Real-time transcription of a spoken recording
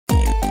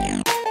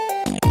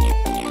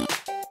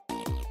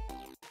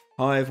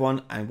Hi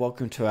everyone, and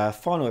welcome to our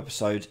final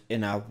episode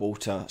in our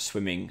water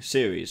swimming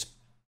series.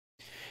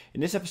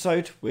 In this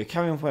episode we're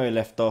carrying on where we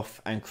left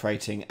off and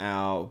creating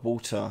our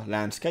water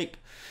landscape,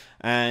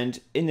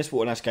 and in this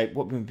water landscape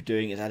what we're going to be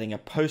doing is adding a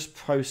post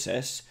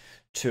process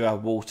to our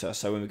water.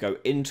 So when we go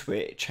into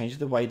it, it changes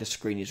the way the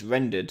screen is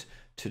rendered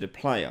to the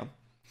player,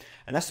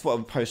 and that's what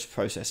a post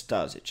process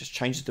does. It just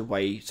changes the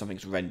way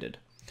something's rendered.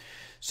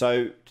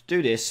 So to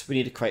do this, we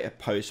need to create a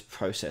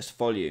post-process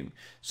volume.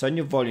 So in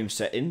your volume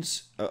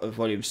settings,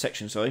 volume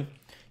section, you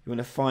want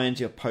to find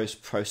your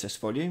post-process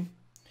volume,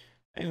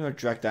 and you want to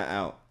drag that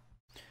out.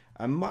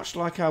 And much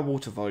like our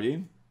water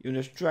volume, you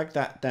want to drag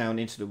that down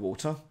into the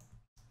water.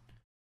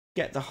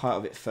 Get the height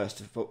of it first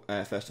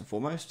and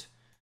foremost.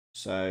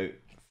 So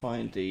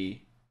find the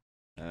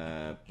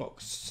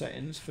box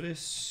settings for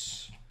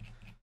this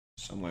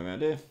somewhere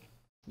around here.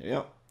 There we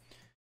go.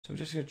 So I'm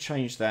just going to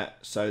change that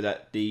so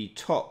that the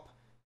top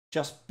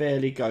just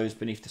barely goes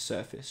beneath the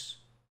surface,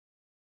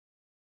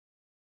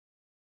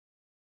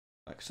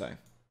 like so,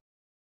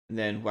 and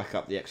then whack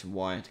up the X and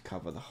Y to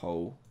cover the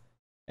whole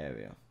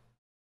area.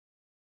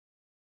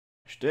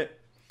 Should do it.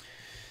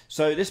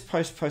 So this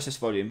post-process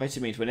volume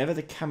basically means whenever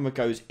the camera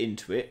goes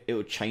into it, it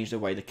will change the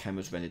way the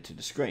camera's rendered to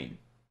the screen.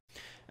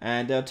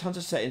 And there are tons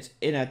of settings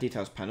in our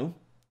details panel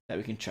that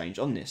we can change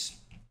on this,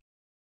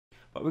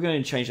 but we're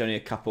going to change only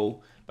a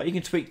couple, but you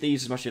can tweak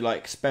these as much as you like,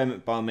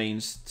 experiment by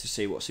means to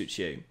see what suits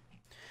you.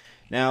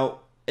 Now,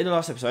 in the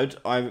last episode,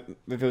 I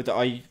revealed that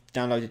I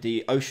downloaded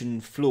the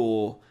ocean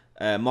floor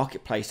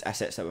marketplace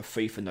assets that were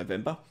free for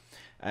November.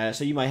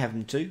 So you may have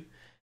them too.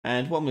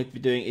 And what I'm going to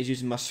be doing is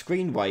using my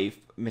screen wave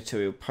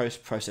material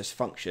post-process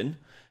function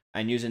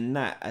and using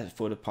that as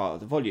for the part of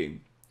the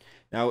volume.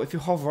 Now, if you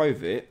hover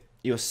over it,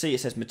 you'll see it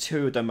says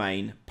material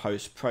domain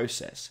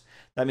post-process.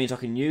 That means I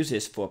can use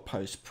this for a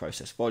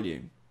post-process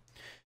volume.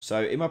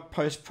 So in my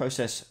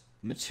post-process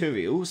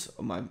materials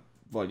on my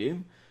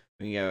volume,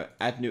 we can go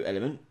add new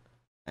element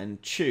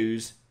and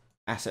choose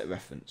asset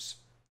reference.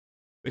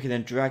 We can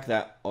then drag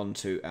that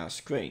onto our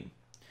screen,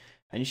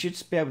 and you should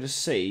be able to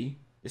see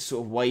this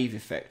sort of wave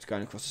effect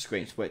going across the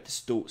screen, so where it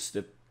distorts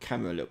the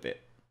camera a little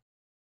bit.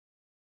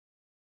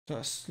 So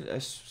that's a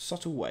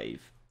subtle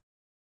wave.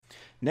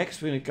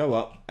 Next, we're going to go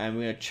up and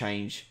we're going to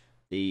change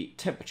the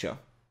temperature.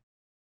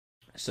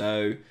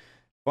 So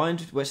find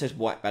where it says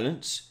white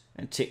balance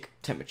and tick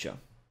temperature,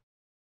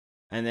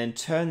 and then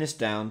turn this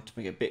down to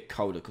make it a bit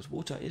colder, because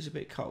water is a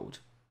bit cold.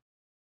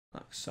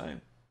 Like so.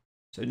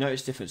 So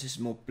notice difference. This is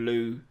more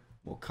blue,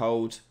 more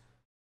cold.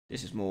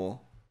 This is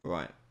more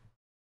bright.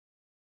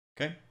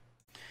 Okay.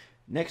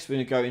 Next, we're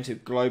going to go into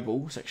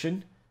global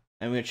section,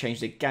 and we're going to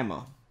change the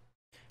gamma.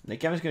 And the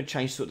gamma is going to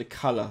change sort of the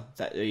color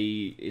that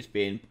is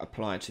being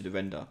applied to the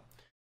render. I'm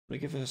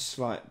going to give it a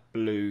slight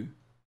blue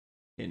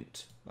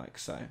hint, like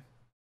so.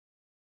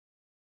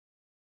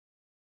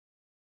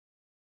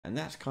 And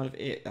that's kind of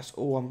it. That's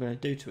all I'm going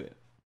to do to it.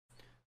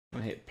 I'm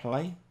going to hit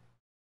play.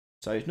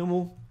 So it's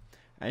normal.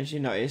 And as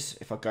you notice,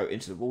 if I go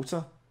into the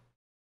water,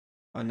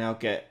 I now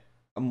get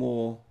a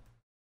more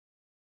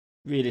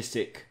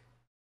realistic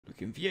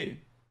looking view.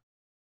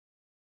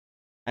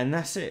 And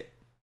that's it.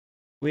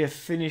 We have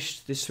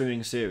finished this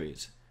swimming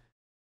series.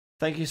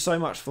 Thank you so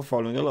much for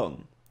following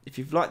along. If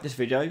you've liked this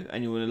video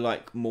and you want to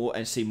like more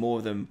and see more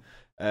of them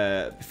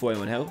before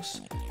anyone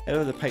else, head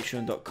over to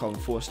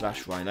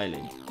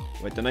patreon.com/RyanLayling,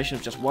 where a donation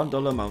of just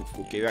 $1 a month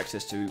will give you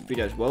access to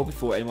videos well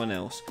before anyone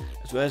else,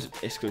 as well as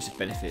exclusive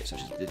benefits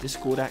such as the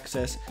Discord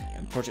access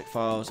and project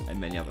files and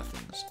many other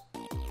things.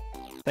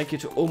 Thank you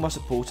to all my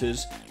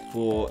supporters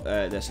for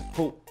their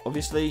support,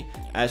 obviously,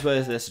 as well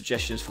as their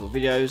suggestions for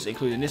videos,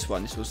 including this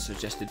one. This was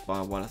suggested by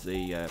one of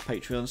the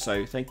Patreons,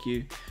 so thank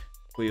you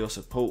for your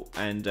support,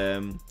 and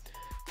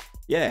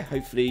yeah,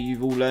 hopefully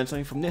you've all learned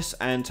something from this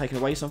and taken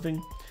away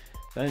something.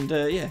 And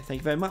yeah, thank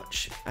you very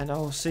much, and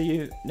I'll see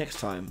you next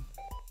time.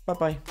 Bye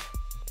bye.